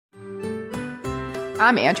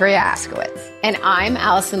I'm Andrea Askowitz. And I'm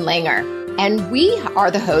Allison Langer. And we are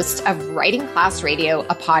the hosts of Writing Class Radio,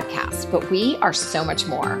 a podcast, but we are so much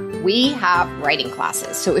more. We have writing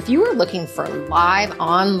classes. So if you are looking for live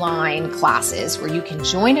online classes where you can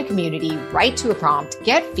join a community, write to a prompt,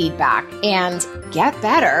 get feedback, and get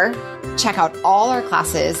better, check out all our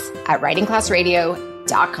classes at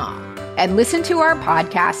writingclassradio.com. And listen to our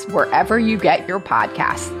podcast wherever you get your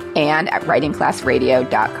podcasts and at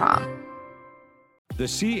writingclassradio.com. The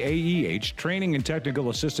CAEH Training and Technical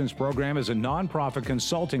Assistance Program is a nonprofit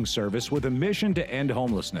consulting service with a mission to end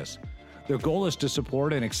homelessness. Their goal is to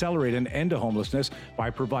support and accelerate an end to homelessness by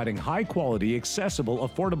providing high-quality, accessible,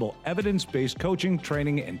 affordable, evidence-based coaching,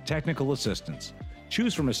 training, and technical assistance.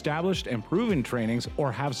 Choose from established and proven trainings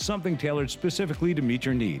or have something tailored specifically to meet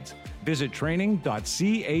your needs. Visit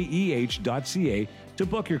training.caeh.ca to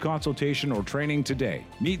book your consultation or training today.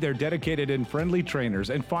 Meet their dedicated and friendly trainers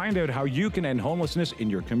and find out how you can end homelessness in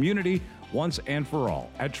your community once and for all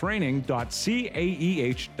at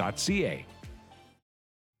training.caeh.ca.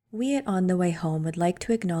 We at On the Way Home would like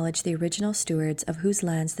to acknowledge the original stewards of whose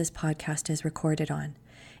lands this podcast is recorded on.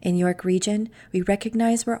 In York Region, we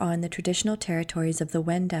recognize we're on the traditional territories of the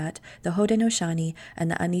Wendat, the Haudenosaunee, and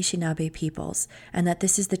the Anishinaabe peoples, and that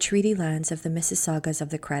this is the treaty lands of the Mississaugas of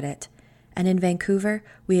the Credit. And in Vancouver,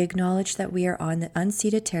 we acknowledge that we are on the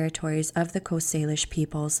unceded territories of the Coast Salish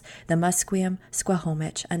peoples, the Musqueam,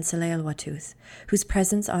 Squamish, and Tsleil-Waututh, whose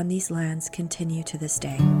presence on these lands continue to this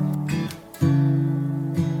day.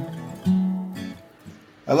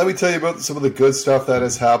 And let me tell you about some of the good stuff that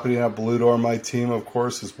is happening at Blue Door. My team, of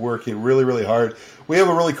course, is working really, really hard. We have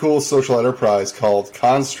a really cool social enterprise called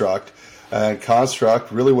Construct. And Construct,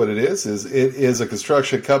 really what it is a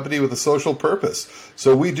construction company with a social purpose.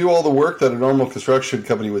 So we do all the work that a normal construction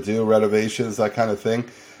company would do, renovations, that kind of thing.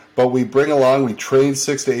 But we train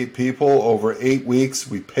 6 to 8 people over 8 weeks.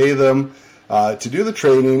 We pay them to do the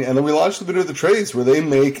training, and then we launch them into the trades where they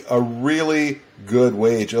make a really good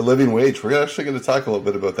wage, a living wage. We're actually going to talk a little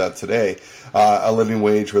bit about that today. A living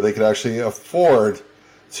wage where they can actually afford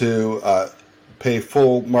to pay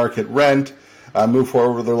full market rent, move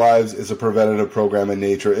forward with their lives. Is a preventative program in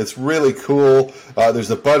nature. It's really cool. There's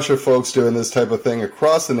a bunch of folks doing this type of thing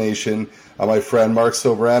across the nation. My friend Mark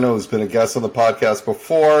Silverano, who's been a guest on the podcast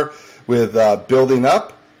before with Building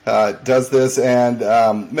Up, does this, and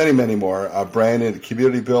many, many more. Brandon,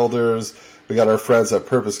 Community Builders. We got our friends at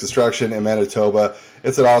Purpose Construction in Manitoba.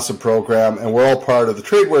 It's an awesome program, and we're all part of the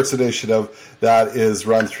TradeWorks initiative that is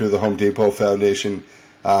run through the Home Depot Foundation,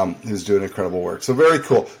 who's doing incredible work. So very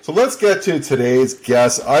cool. So let's get to today's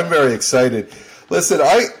guest. I'm very excited. Listen,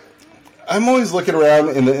 I'm always looking around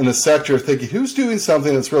in the sector thinking, who's doing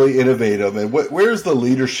something that's really innovative, and where's the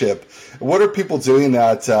leadership? What are people doing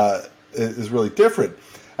that is really different?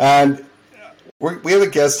 And we have a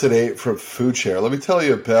guest today from FoodShare. Let me tell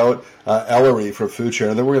you about Ellery from FoodShare,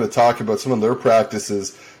 and then we're going to talk about some of their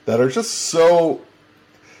practices that are just so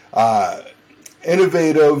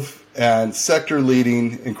innovative and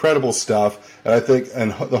sector-leading, incredible stuff. And I think,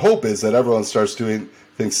 and the hope is that everyone starts doing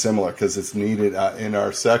things similar because it's needed in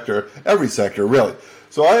our sector, every sector, really.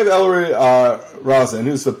 So I have Ellery Rosin,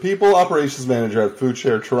 who's the People Operations Manager at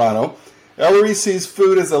FoodShare Toronto. Ellery sees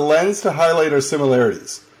food as a lens to highlight our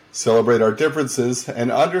similarities, celebrate our differences,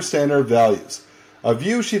 and understand our values. A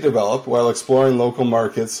view she developed while exploring local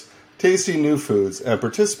markets, tasting new foods, and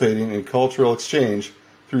participating in cultural exchange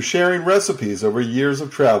through sharing recipes over years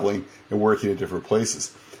of traveling and working in different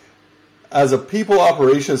places. As a People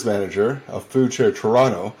Operations Manager of FoodShare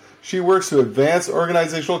Toronto, she works to advance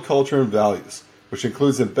organizational culture and values, which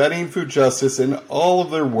includes embedding food justice in all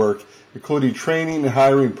of their work, including training and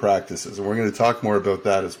hiring practices. And we're going to talk more about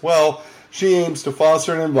that as well. She aims to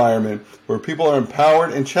foster an environment where people are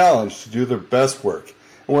empowered and challenged to do their best work,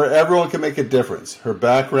 and where everyone can make a difference. Her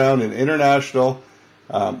background in international,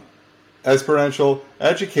 experiential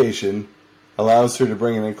education allows her to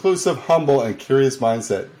bring an inclusive, humble, and curious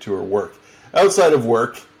mindset to her work. Outside of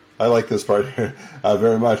work, I like this part here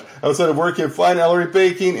very much. Outside of work, you'll find Ellery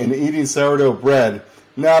baking and eating sourdough bread,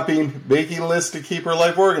 napping, making lists to keep her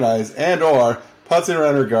life organized, and or putzing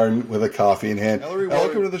around her garden with a coffee in hand. Ellery,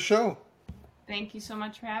 welcome to the show. Thank you so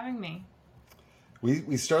much for having me.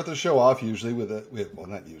 We start the show off usually well,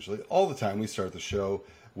 not usually, all the time we start the show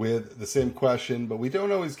with the same question, but we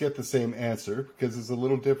don't always get the same answer because it's a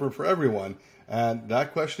little different for everyone. And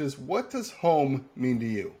that question is, what does home mean to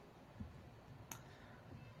you?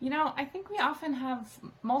 You know, I think we often have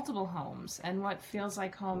multiple homes, and what feels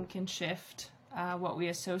like home can shift. What we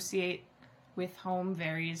associate with home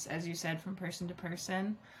varies, as you said, from person to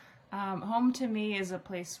person. Home to me is a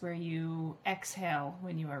place where you exhale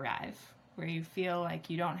when you arrive. where you feel like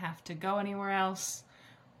you don't have to go anywhere else,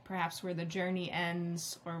 perhaps where the journey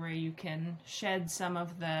ends, or where you can shed some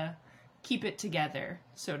of the keep it together,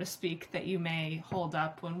 so to speak, that you may hold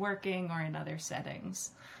up when working or in other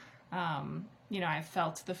settings. I've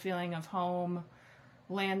felt the feeling of home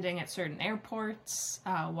landing at certain airports,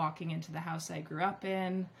 walking into the house I grew up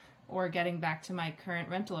in, or getting back to my current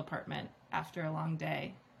rental apartment after a long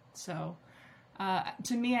day. So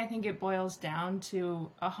to me, I think it boils down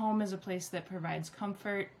to a home is a place that provides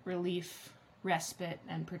comfort, relief, respite,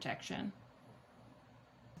 and protection.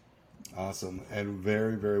 Awesome, and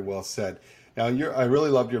very, very well said. Now, I really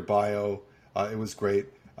loved your bio. It was great,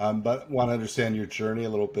 but want to understand your journey a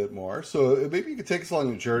little bit more. So maybe you could take us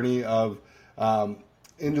along the journey of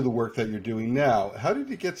into the work that you're doing now. How did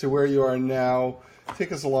you get to where you are now?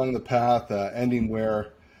 Take us along the path, ending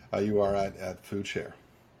where you are at FoodShare.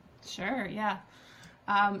 Sure, yeah.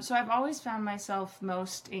 So I've always found myself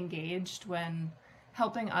most engaged when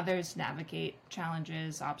helping others navigate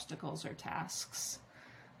challenges, obstacles, or tasks.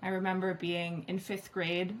 I remember being in 5th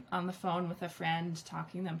grade on the phone with a friend,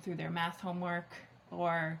 talking them through their math homework,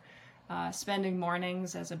 or spending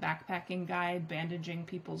mornings as a backpacking guide, bandaging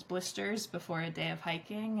people's blisters before a day of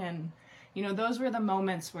hiking. And, those were the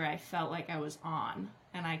moments where I felt like I was on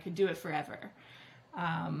and I could do it forever.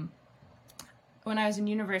 When I was in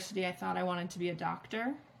university, I thought I wanted to be a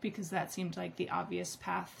doctor because that seemed like the obvious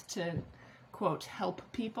path to, quote, help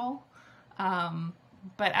people.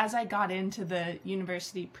 But as I got into the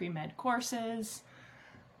university pre-med courses,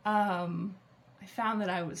 I found that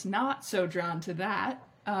I was not so drawn to that.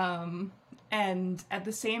 And at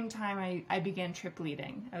the same time, I began trip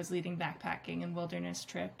leading. I was leading backpacking and wilderness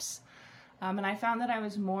trips. And I found that I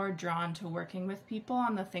was more drawn to working with people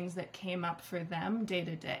on the things that came up for them day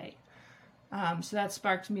to day. So that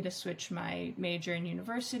sparked me to switch my major in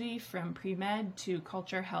university from pre-med to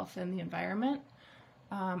culture, health, and the environment.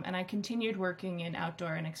 And I continued working in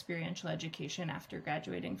outdoor and experiential education after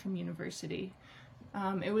graduating from university.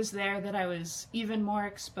 It was there that I was even more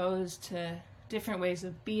exposed to different ways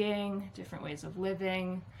of being, different ways of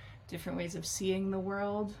living, different ways of seeing the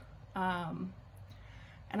world.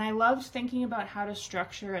 And I loved thinking about how to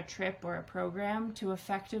structure a trip or a program to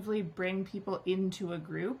effectively bring people into a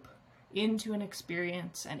group, into an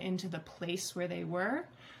experience, and into the place where they were,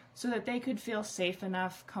 so that they could feel safe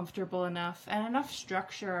enough, comfortable enough, and enough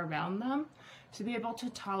structure around them to be able to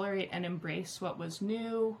tolerate and embrace what was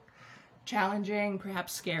new, challenging,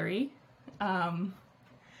 perhaps scary. And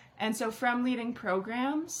so from leading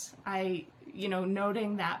programs,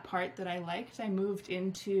 noting that part that I liked, I moved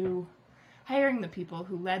into hiring the people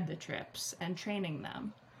who led the trips and training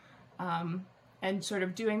them. And sort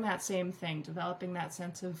of doing that same thing, developing that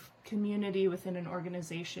sense of community within an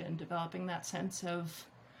organization, developing that sense of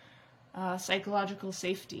psychological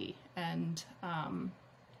safety, and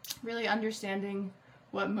really understanding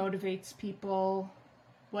what motivates people,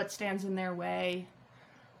 what stands in their way,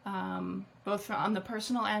 both on the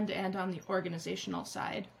personal end and on the organizational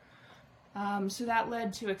side. So that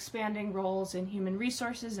led to expanding roles in human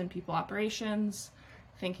resources and people operations,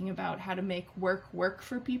 thinking about how to make work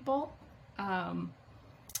for people.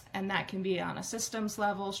 And that can be on a systems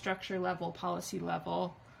level, structure level, policy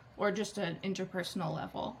level, or just an interpersonal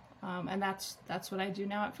level. And that's what I do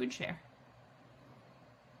now at FoodShare.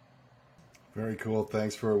 Very cool.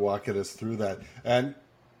 Thanks for walking us through that. And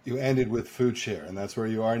you ended with FoodShare, and that's where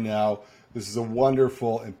you are now. This is a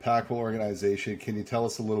wonderful, impactful organization. Can you tell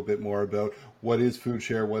us a little bit more about what is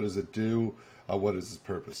FoodShare? What does it do? What is its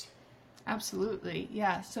purpose? Absolutely.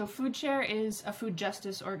 Yeah. So FoodShare is a food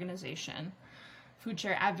justice organization.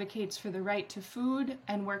 FoodShare advocates for the right to food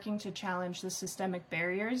and working to challenge the systemic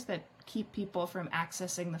barriers that keep people from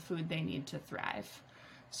accessing the food they need to thrive.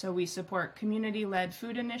 So we support community-led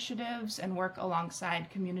food initiatives and work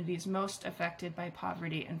alongside communities most affected by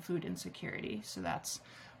poverty and food insecurity. So that's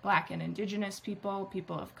Black and Indigenous people,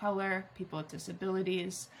 people of color, people with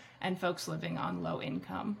disabilities, and folks living on low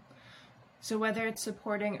income. So whether it's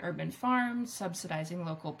supporting urban farms, subsidizing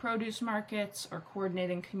local produce markets, or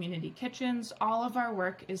coordinating community kitchens, all of our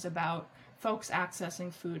work is about folks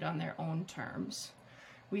accessing food on their own terms.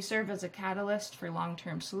 We serve as a catalyst for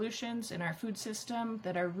long-term solutions in our food system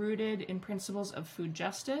that are rooted in principles of food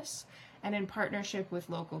justice and in partnership with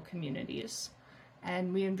local communities.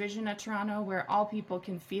 And we envision a Toronto where all people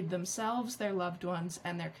can feed themselves, their loved ones,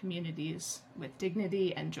 and their communities with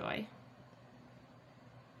dignity and joy.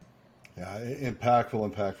 Yeah,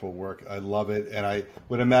 impactful work. I love it. And I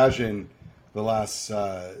would imagine the last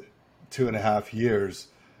 2.5 years,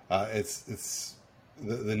 it's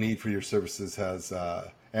the need for your services has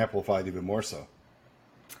amplified even more so.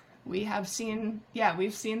 we have seen,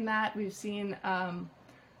 we've seen that. We've seen,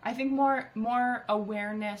 I think, more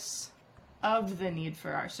awareness of the need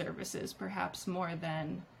for our services, perhaps more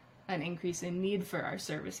than an increase in need for our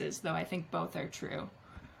services, though I think both are true.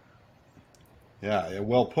 Yeah,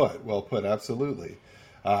 well put, absolutely.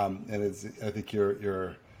 And I think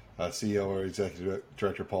your CEO or Executive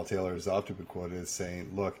Director Paul Taylor has often been quoted as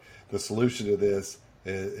saying, look, the solution to this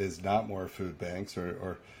is not more food banks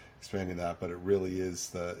or expanding that, but it really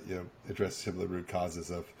is addressing some of the root causes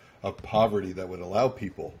of poverty that would allow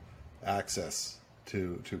people access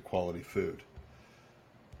to quality food.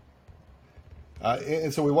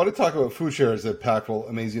 And so we want to talk about FoodShare as an impactful,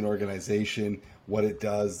 amazing organization, what it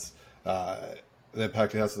does, the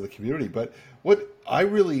impact it has on the community. But what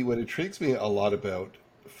intrigues me a lot about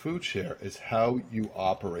FoodShare is how you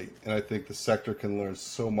operate. And I think the sector can learn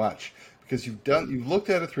so much because you've looked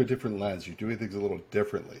at it through a different lens. You're doing things a little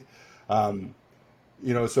differently.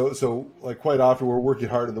 So like quite often we're working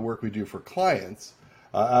hard in the work we do for clients,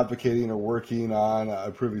 advocating or working on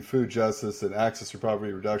improving food justice and access to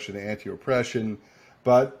poverty reduction and anti-oppression,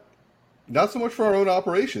 but not so much for our own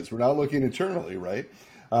operations. We're not looking internally, right?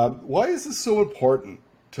 Why is this so important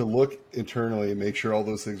to look internally and make sure all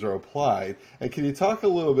those things are applied? And can you talk a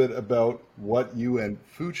little bit about what you and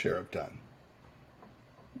FoodShare have done?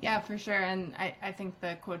 Yeah, for sure. And I think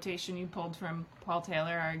the quotation you pulled from Paul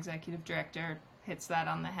Taylor, our executive director, hits that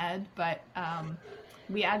on the head. But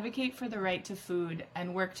we advocate for the right to food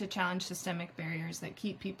and work to challenge systemic barriers that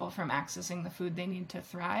keep people from accessing the food they need to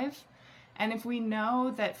thrive. And if we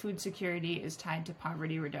know that food security is tied to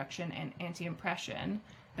poverty reduction and anti-oppression,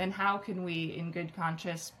 then how can we, in good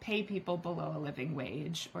conscience, pay people below a living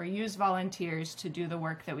wage or use volunteers to do the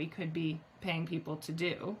work that we could be paying people to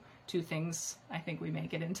do? Two things I think we may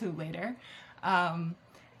get into later.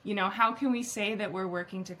 How can we say that we're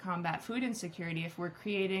working to combat food insecurity if we're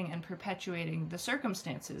creating and perpetuating the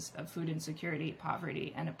circumstances of food insecurity,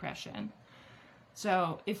 poverty, and oppression?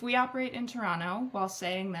 So if we operate in Toronto while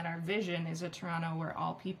saying that our vision is a Toronto where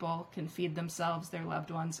all people can feed themselves, their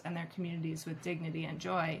loved ones, and their communities with dignity and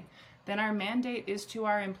joy, then our mandate is to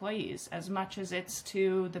our employees as much as it's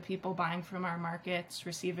to the people buying from our markets,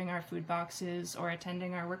 receiving our food boxes, or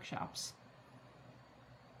attending our workshops.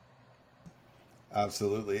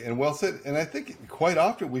 Absolutely. And well said. And I think quite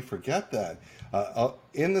often we forget that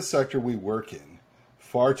in the sector we work in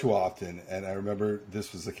far too often. And I remember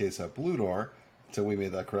this was the case at Blue Door until we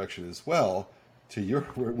made that correction as well.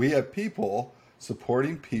 We have people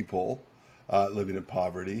supporting people living in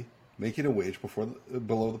poverty, making a wage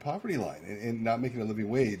below the poverty line and not making a living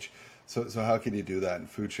wage. So how can you do that?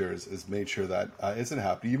 And FoodShare is made sure that isn't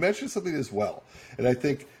happening. You mentioned something as well. And I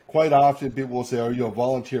think quite often people will say, a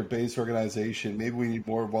volunteer-based organization, maybe we need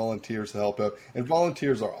more volunteers to help out. And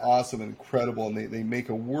volunteers are awesome and incredible, and they make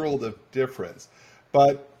a world of difference.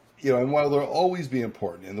 But, and while they'll always be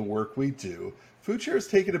important in the work we do, FoodShare has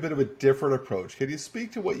taken a bit of a different approach. Can you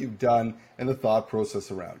speak to what you've done and the thought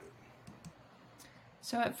process around it?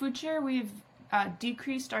 So at FoodShare, we've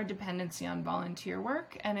decreased our dependency on volunteer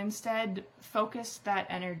work and instead focused that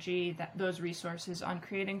energy, those resources on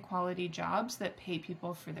creating quality jobs that pay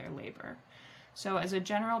people for their labor. So as a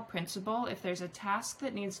general principle, if there's a task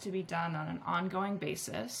that needs to be done on an ongoing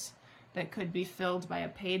basis that could be filled by a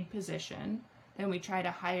paid position, then we try to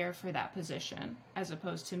hire for that position as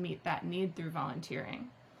opposed to meet that need through volunteering.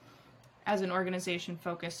 As an organization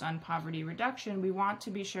focused on poverty reduction, we want to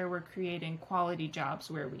be sure we're creating quality jobs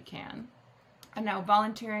where we can. And now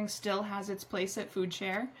volunteering still has its place at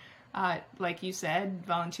FoodShare. Like you said,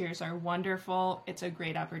 volunteers are wonderful. It's a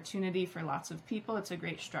great opportunity for lots of people. It's a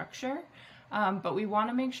great structure. But we want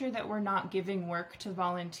to make sure that we're not giving work to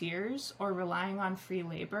volunteers or relying on free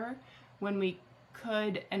labor when we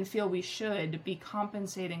could and feel we should be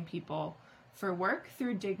compensating people for work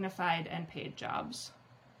through dignified and paid jobs.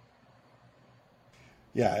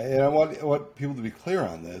 Yeah, and I want people to be clear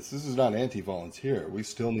on this. This is not anti-volunteer. We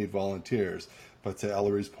still need volunteers. But to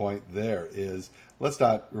Ellery's point there is, let's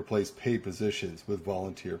not replace paid positions with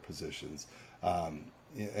volunteer positions.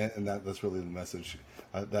 And that's really the message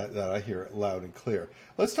that I hear loud and clear.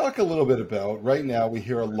 Let's talk a little bit about, right now we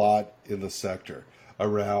hear a lot in the sector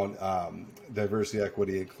around diversity,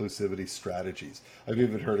 equity, inclusivity strategies. I've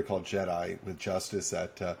even heard it called JEDI with justice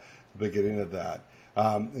at the beginning of that.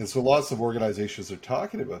 And so lots of organizations are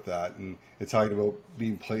talking about that and talking about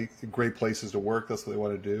being great places to work. That's what they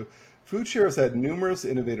want to do. FoodShare has had numerous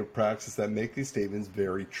innovative practices that make these statements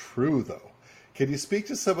very true, though. Can you speak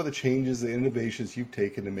to some of the changes and innovations you've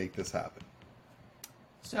taken to make this happen?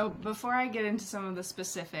 So before I get into some of the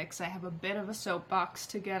specifics, I have a bit of a soapbox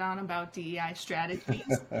to get on about DEI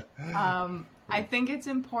strategies. I think it's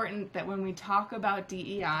important that when we talk about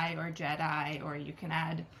DEI or JEDI, or you can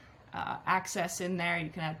add access in there, you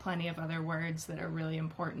can add plenty of other words that are really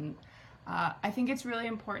important. I think it's really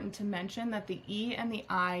important to mention that the E and the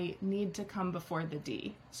I need to come before the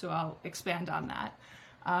D. So I'll expand on that.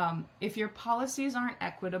 If your policies aren't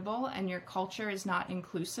equitable and your culture is not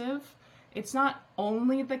inclusive, it's not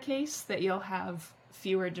only the case that you'll have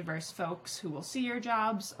fewer diverse folks who will see your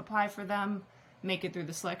jobs, apply for them, make it through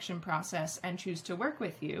the selection process, and choose to work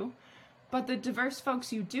with you, but the diverse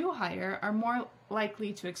folks you do hire are more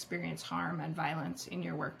likely to experience harm and violence in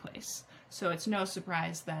your workplace. So it's no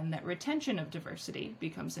surprise then that retention of diversity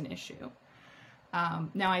becomes an issue.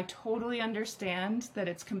 Now, I totally understand that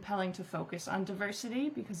it's compelling to focus on diversity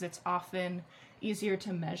because it's often easier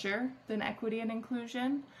to measure than equity and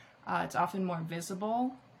inclusion. It's often more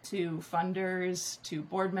visible to funders, to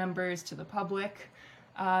board members, to the public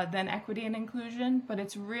than equity and inclusion, but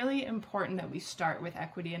it's really important that we start with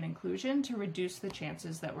equity and inclusion to reduce the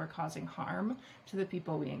chances that we're causing harm to the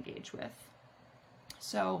people we engage with.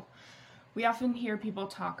 So we often hear people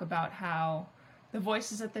talk about how the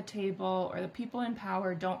voices at the table or the people in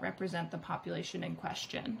power don't represent the population in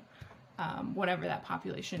question, whatever that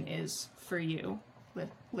population is for you,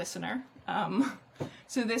 listener.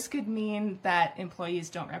 So this could mean that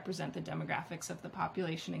employees don't represent the demographics of the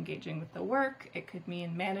population engaging with the work. It could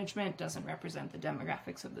mean management doesn't represent the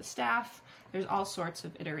demographics of the staff. There's all sorts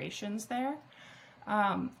of iterations there.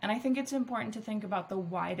 And I think it's important to think about the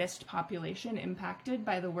widest population impacted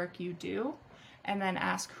by the work you do, and then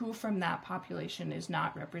ask who from that population is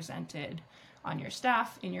not represented on your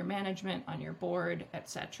staff, in your management, on your board,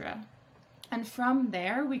 etc. And from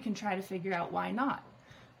there, we can try to figure out why not.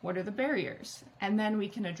 What are the barriers? And then we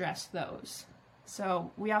can address those.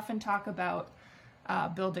 So we often talk about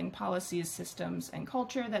building policies, systems, and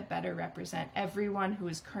culture that better represent everyone who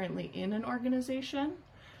is currently in an organization.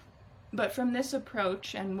 But from this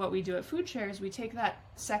approach and what we do at FoodShare is we take that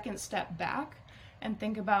second step back and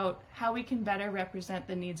think about how we can better represent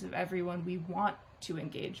the needs of everyone we want to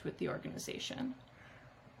engage with the organization.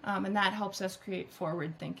 And that helps us create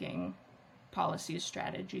forward-thinking policies,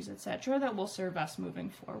 strategies, etc., that will serve us moving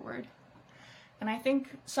forward. And I think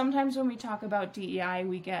sometimes when we talk about DEI,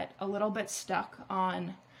 we get a little bit stuck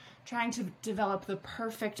on trying to develop the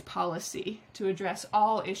perfect policy to address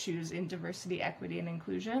all issues in diversity, equity, and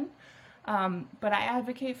inclusion. But I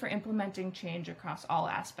advocate for implementing change across all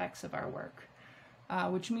aspects of our work,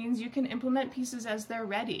 which means you can implement pieces as they're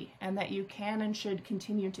ready, and that you can and should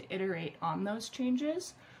continue to iterate on those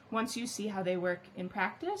changes once you see how they work in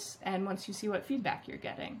practice and once you see what feedback you're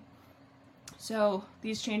getting. So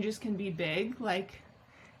these changes can be big, like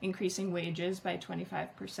increasing wages by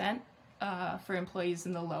 25% for employees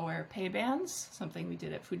in the lower pay bands, something we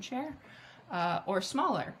did at FoodShare, or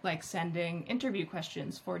smaller, like sending interview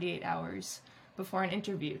questions 48 hours before an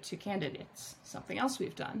interview to candidates, something else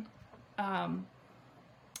we've done.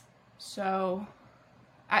 So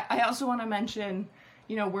I also want to mention,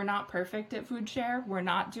 we're not perfect at FoodShare. We're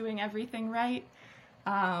not doing everything right.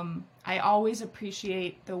 I always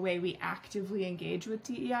appreciate the way we actively engage with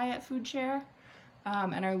DEI at FoodShare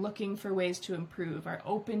and are looking for ways to improve, are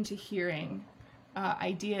open to hearing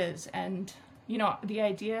ideas. And, the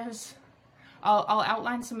ideas, I'll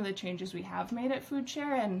outline some of the changes we have made at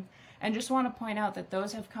FoodShare and just want to point out that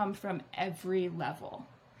those have come from every level.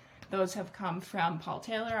 Those have come from Paul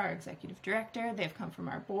Taylor, our executive director. They've come from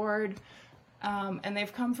our board. And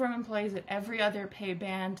they've come from employees at every other pay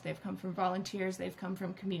band. They've come from volunteers. They've come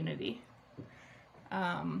from community.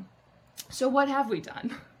 So what have we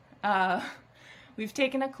done? We've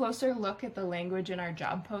taken a closer look at the language in our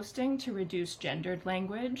job posting to reduce gendered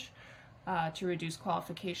language, to reduce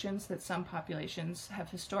qualifications that some populations have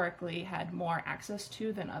historically had more access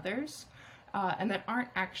to than others, and that aren't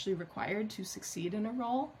actually required to succeed in a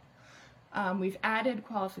role. We've added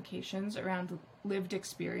qualifications around lived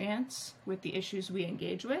experience with the issues we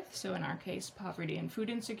engage with, so in our case, poverty and food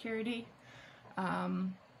insecurity.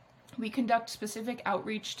 We conduct specific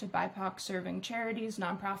outreach to BIPOC-serving charities,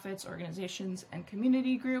 nonprofits, organizations, and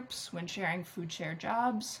community groups when sharing FoodShare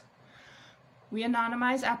jobs. We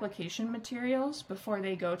anonymize application materials before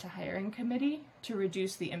they go to hiring committee to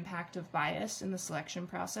reduce the impact of bias in the selection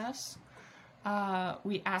process.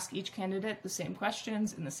 We ask each candidate the same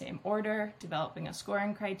questions in the same order, developing a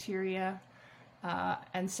scoring criteria,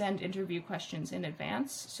 and send interview questions in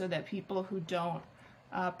advance so that people who don't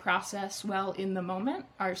process well in the moment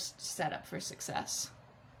are set up for success.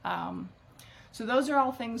 So those are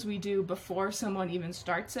all things we do before someone even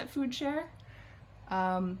starts at FoodShare.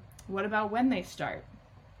 What about when they start?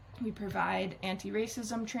 We provide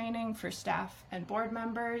anti-racism training for staff and board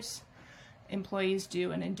members. Employees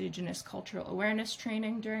do an Indigenous cultural awareness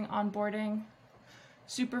training during onboarding.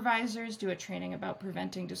 Supervisors do a training about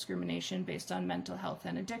preventing discrimination based on mental health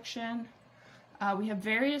and addiction. We have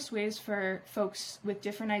various ways for folks with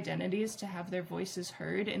different identities to have their voices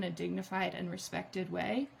heard in a dignified and respected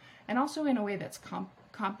way, and also in a way that's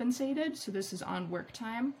compensated, so this is on work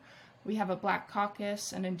time. We have a Black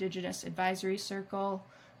Caucus, an Indigenous Advisory Circle,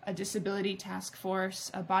 a Disability Task Force,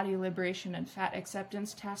 a Body Liberation and Fat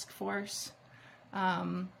Acceptance Task Force.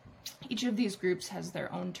 Each of these groups has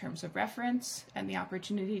their own terms of reference and the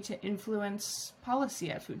opportunity to influence policy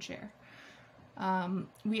at FoodShare.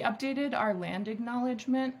 We updated our land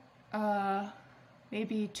acknowledgement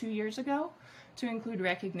maybe 2 years ago to include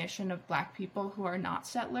recognition of Black people who are not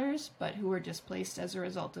settlers, but who were displaced as a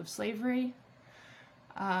result of slavery.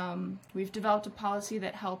 We've developed a policy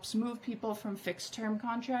that helps move people from fixed-term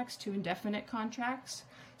contracts to indefinite contracts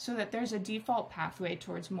so that there's a default pathway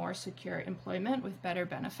towards more secure employment with better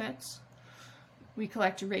benefits. We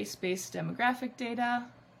collect race-based demographic data,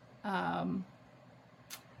 and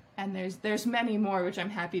there's many more which I'm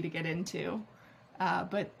happy to get into,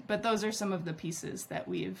 but those are some of the pieces that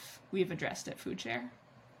we've addressed at FoodShare.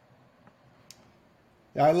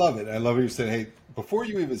 Yeah, I love it. I love what you said. Hey, before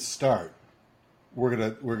you even start, we're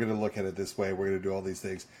gonna look at it this way. We're gonna do all these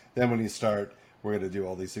things. Then when you start, we're gonna do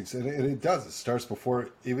all these things, and it does. It starts before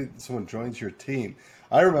even someone joins your team.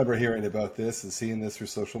 I remember hearing about this and seeing this through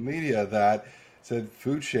social media that said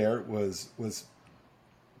FoodShare was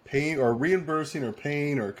paying or reimbursing or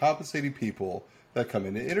paying or compensating people that come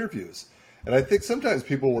into interviews. And I think sometimes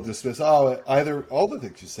people will dismiss, either all the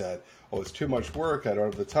things you said, it's too much work, I don't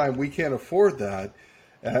have the time, we can't afford that.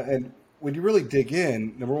 And when you really dig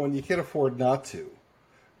in, number one, you can't afford not to,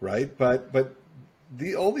 right? But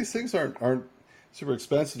all these things aren't super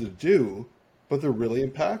expensive to do, but they're really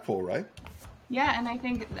impactful, right? Yeah, and I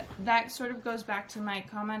think that sort of goes back to my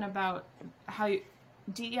comment about how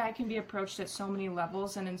DEI can be approached at so many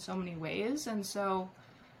levels and in so many ways. And so,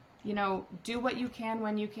 do what you can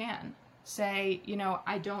when you can. Say,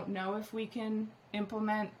 I don't know if we can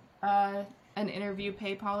implement an interview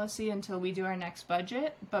pay policy until we do our next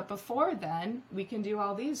budget, but before then, we can do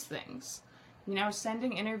all these things.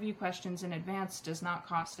 Sending interview questions in advance does not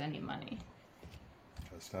cost any money.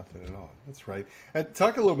 It's nothing at all. That's right. And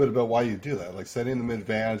talk a little bit about why you do that, like sending them in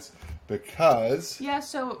advance, because... Yeah,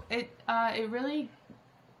 so it really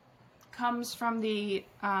comes from the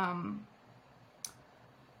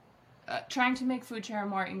trying to make FoodShare a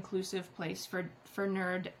more inclusive place for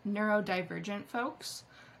neurodivergent folks.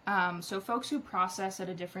 So folks who process at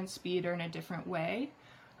a different speed or in a different way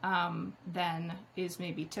than is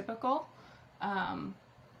maybe typical.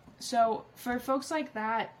 So for folks like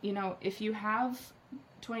that, if you have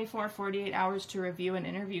 24, 48 hours to review an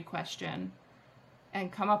interview question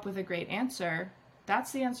and come up with a great answer,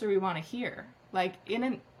 that's the answer we want to hear. Like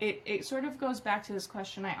it sort of goes back to this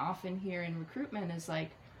question I often hear in recruitment is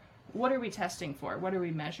like, what are we testing for? What are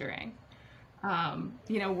we measuring?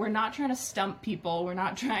 We're not trying to stump people. We're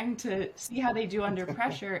not trying to see how they do under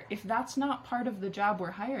pressure if that's not part of the job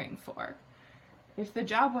we're hiring for. If the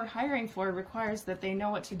job we're hiring for requires that they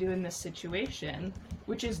know what to do in this situation,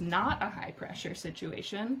 which is not a high pressure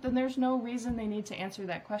situation, then there's no reason they need to answer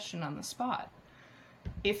that question on the spot.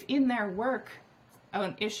 If in their work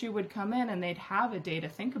an issue would come in and they'd have a day to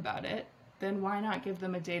think about it, then why not give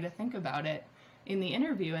them a day to think about it in the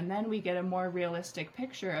interview, and then we get a more realistic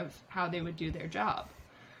picture of how they would do their job.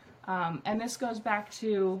 And this goes back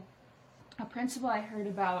to a principle I heard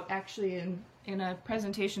about actually in a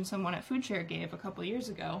presentation someone at FoodShare gave a couple years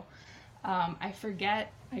ago. I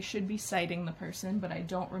forget, I should be citing the person, but I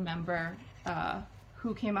don't remember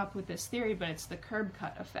who came up with this theory, but it's the curb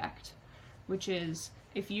cut effect, which is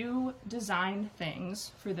if you design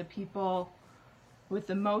things for the people with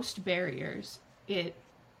the most barriers, it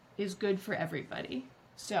is good for everybody.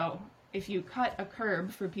 So if you cut a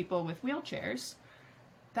curb for people with wheelchairs,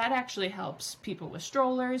 that actually helps people with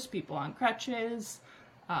strollers, people on crutches,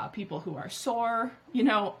 people who are sore,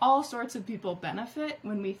 all sorts of people benefit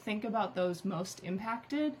when we think about those most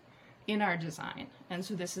impacted in our design. And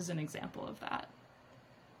so this is an example of that.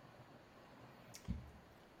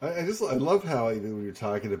 I love how even when you're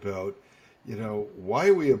talking about, why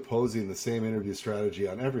are we imposing the same interview strategy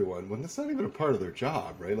on everyone when that's not even a part of their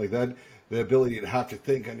job, right? Like that, the ability to have to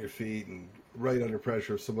think on your feet and right under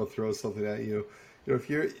pressure if someone throws something at you.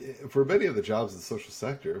 For many of the jobs in the social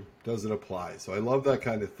sector, doesn't apply. So I love that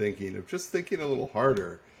kind of thinking of just thinking a little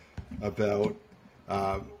harder about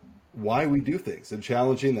why we do things and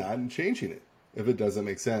challenging that and changing it if it doesn't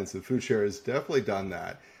make sense. And FoodShare has definitely done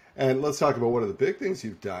that. And let's talk about one of the big things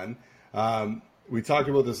you've done. we talked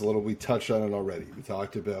about this a little. We touched on it already. We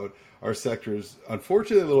talked about our sector's,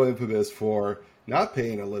 unfortunately, a little infamous for not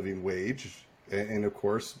paying a living wage. And of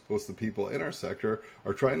course, most of the people in our sector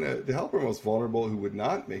are trying to help our most vulnerable who would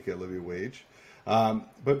not make a living wage.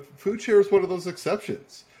 But food share is one of those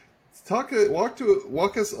exceptions. Walk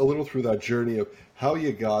us a little through that journey of how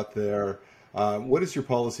you got there. What is your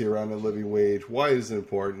policy around a living wage? Why is it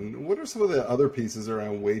important? What are some of the other pieces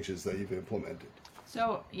around wages that you've implemented?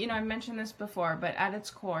 So, I mentioned this before, but at its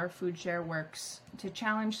core, food share works to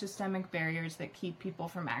challenge systemic barriers that keep people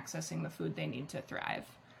from accessing the food they need to thrive.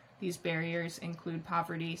 These barriers include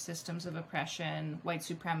poverty, systems of oppression, white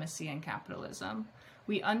supremacy, and capitalism.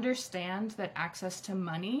 We understand that access to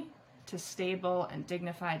money, to stable and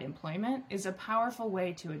dignified employment, is a powerful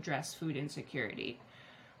way to address food insecurity.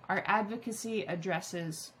 Our advocacy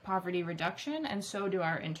addresses poverty reduction, and so do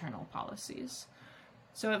our internal policies.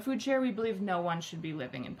 So at FoodShare, we believe no one should be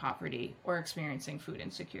living in poverty or experiencing food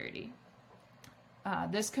insecurity.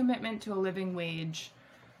 This commitment to a living wage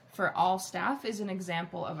for all staff is an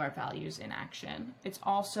example of our values in action. It's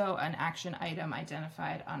also an action item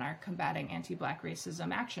identified on our Combating Anti-Black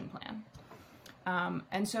Racism Action Plan.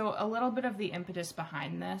 And so a little bit of the impetus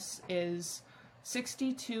behind this is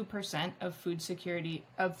 62% of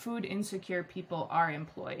food insecure people are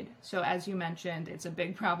employed. So as you mentioned, it's a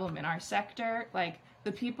big problem in our sector. Like,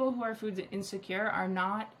 the people who are food insecure are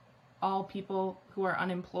not all people who are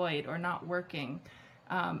unemployed or not working.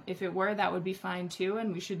 If it were, that would be fine too,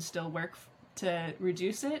 and we should still work to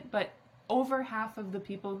reduce it. But over half of the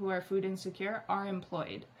people who are food insecure are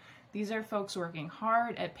employed. These are folks working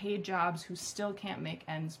hard at paid jobs who still can't make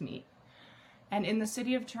ends meet. And in the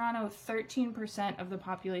city of Toronto, 13% of the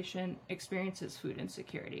population experiences food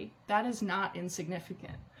insecurity. That is not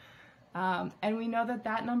insignificant. And we know that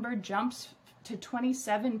that number jumps to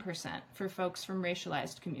 27% for folks from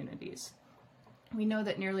racialized communities. We know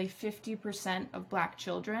that nearly 50% of Black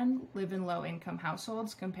children live in low-income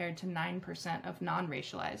households compared to 9% of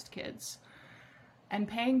non-racialized kids. And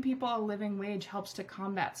paying people a living wage helps to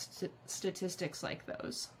combat statistics like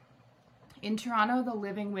those. In Toronto, the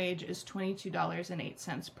living wage is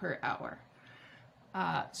 $22.08 per hour.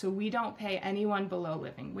 So we don't pay anyone below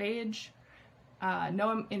living wage.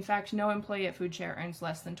 No employee at FoodShare earns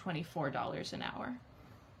less than $24 an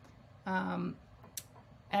hour.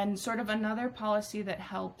 And sort of another policy that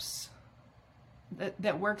helps,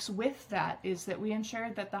 that works with that, is that we ensure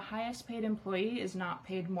that the highest paid employee is not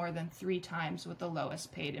paid more than 3 times what the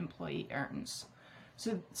lowest paid employee earns.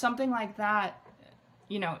 So something like that,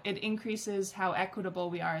 it increases how equitable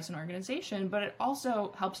we are as an organization, but it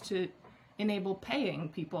also helps to enable paying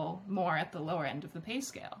people more at the lower end of the pay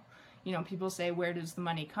scale. People say, where does the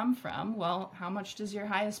money come from? Well, how much does your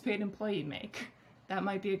highest paid employee make? That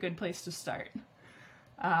might be a good place to start.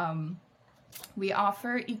 We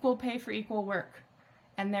offer equal pay for equal work,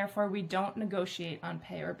 and therefore we don't negotiate on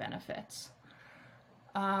pay or benefits.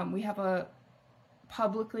 We have a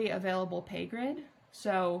publicly available pay grid.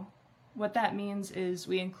 So what that means is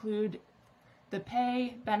we include the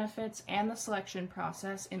pay, benefits, and the selection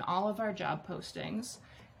process in all of our job postings.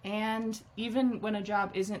 And even when a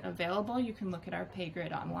job isn't available, you can look at our pay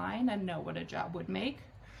grid online and know what a job would make.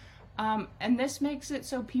 And this makes it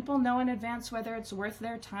so people know in advance whether it's worth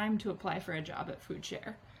their time to apply for a job at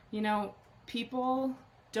FoodShare. People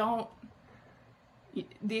don't, we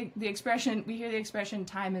hear the expression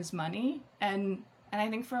time is money, and I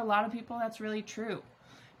think for a lot of people that's really true.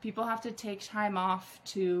 People have to take time off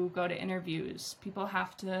to go to interviews. People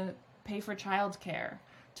have to pay for childcare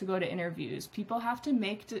to go to interviews. People have to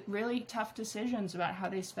make really tough decisions about how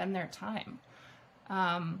they spend their time.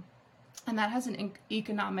 And that has an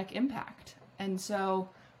economic impact. And so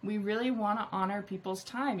we really want to honor people's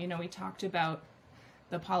time. We talked about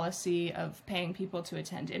the policy of paying people to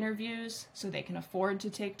attend interviews so they can afford to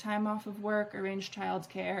take time off of work, arrange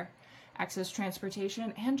childcare, access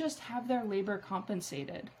transportation, and just have their labor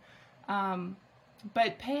compensated.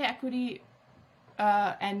 But pay equity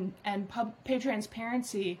and pay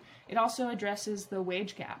transparency, it also addresses the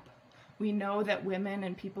wage gap. We know that women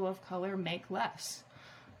and people of color make less.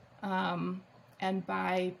 And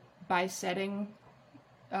by setting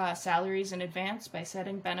salaries in advance, by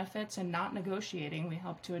setting benefits and not negotiating, we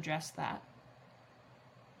help to address that.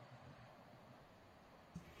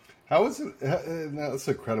 How is it? That's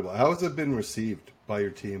incredible. How has it been received by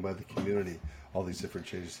your team, by the community? All these different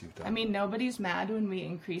changes you've done. I mean, nobody's mad when we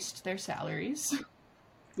increased their salaries.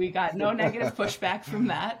 We got no negative pushback from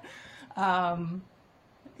that.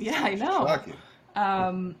 Yeah, I know. Shocking.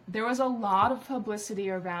 There was a lot of publicity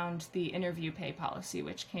around the interview pay policy,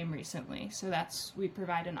 which came recently. So we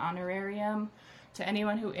provide an honorarium to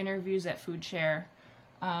anyone who interviews at FoodShare,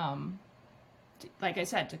 like I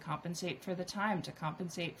said, to compensate for the time, to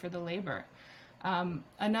compensate for the labor.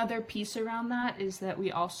 Another piece around that is that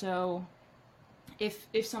we also, if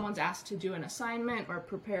someone's asked to do an assignment or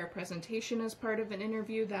prepare a presentation as part of an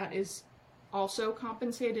interview, that is also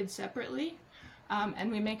compensated separately.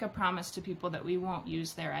 And we make a promise to people that we won't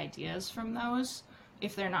use their ideas from those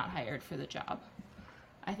if they're not hired for the job.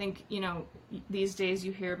 I think, these days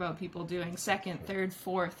you hear about people doing second, third,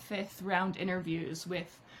 fourth, fifth round interviews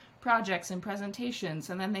with projects and presentations,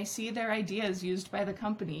 and then they see their ideas used by the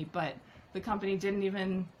company, but the company didn't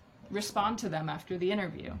even respond to them after the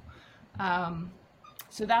interview.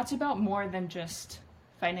 So that's about more than just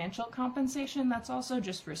financial compensation. That's also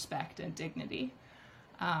just respect and dignity.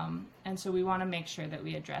 And so we want to make sure that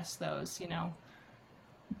we address those.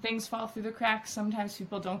 Things fall through the cracks. Sometimes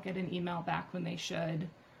people don't get an email back when they should.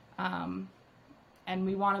 And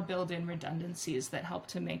we want to build in redundancies that help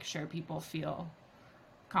to make sure people feel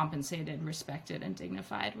compensated, respected, and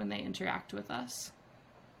dignified when they interact with us.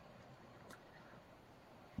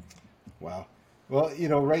 Wow. Well,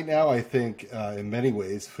 right now I think in many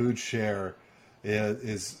ways FoodShare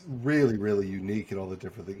is really, really unique in all the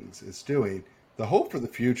different things it's doing. The hope for the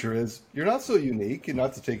future is you're not so unique, and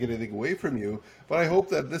not to take anything away from you, but I hope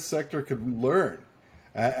that this sector could learn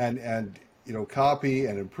and copy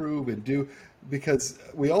and improve and do, because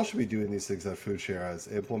we all should be doing these things that FoodShare has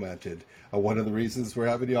implemented. One of the reasons we're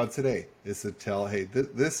having you on today is to tell, hey,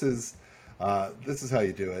 this is how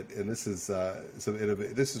you do it, and this is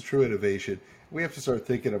this is true innovation. We have to start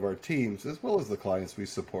thinking of our teams as well as the clients we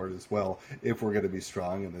support as well if we're going to be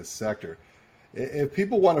strong in this sector. If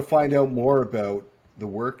people want to find out more about the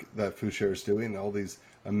work that FoodShare is doing, all these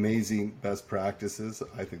amazing best practices,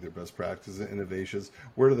 I think they're best practices and innovations,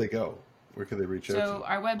 where do they go? Where can they reach out to? So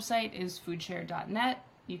our website is foodshare.net.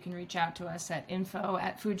 You can reach out to us at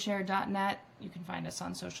info@foodshare.net. You can find us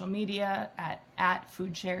on social media at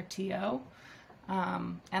FoodShareTO.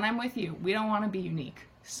 And I'm with you. We don't want to be unique.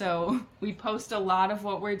 So we post a lot of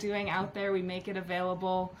what we're doing out there. We make it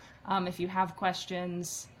available. If you have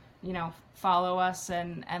questions, follow us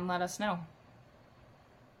and let us know.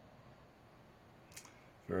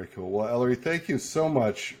 Very cool. Well, Ellery, thank you so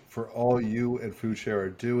much for all you and FoodShare are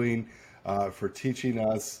doing, for teaching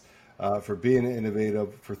us, for being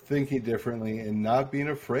innovative, for thinking differently, and not being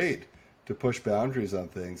afraid to push boundaries on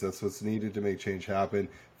things. That's what's needed to make change happen.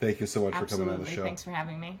 Thank you so much for coming on the show. Thanks for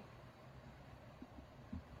having me.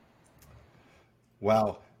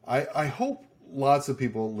 Wow. I hope lots of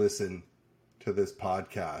people listen to this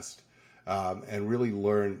podcast and really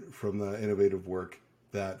learn from the innovative work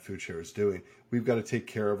that FoodShare is doing. We've got to take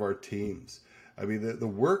care of our teams. I mean, the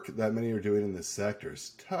work that many are doing in this sector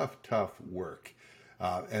is tough work.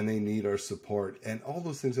 And they need our support. And all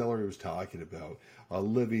those things Ellery was talking about, a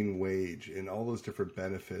living wage and all those different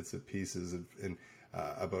benefits and pieces and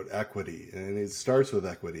about equity. And it starts with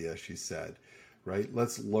equity, as she said, right?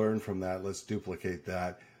 Let's learn from that. Let's duplicate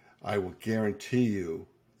that. I will guarantee you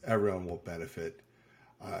everyone will benefit.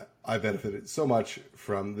 I benefited so much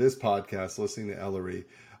from this podcast, listening to Ellery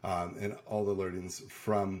and all the learnings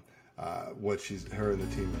from what her and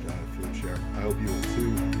the team have done at FoodShare. I hope you will too,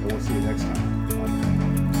 and we'll see you next time.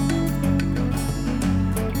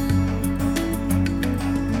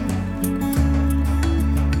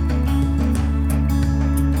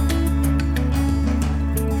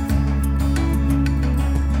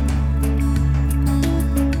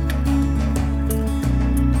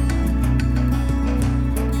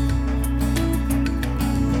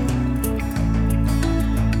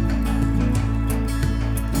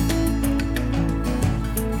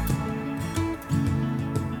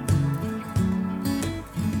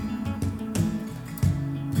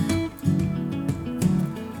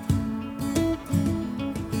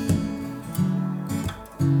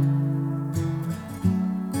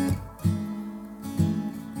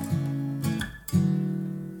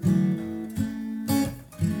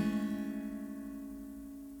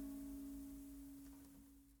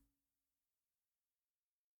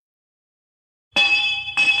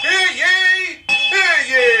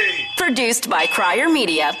 Produced by Crier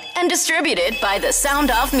Media and distributed by the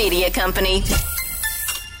Sound Off Media Company.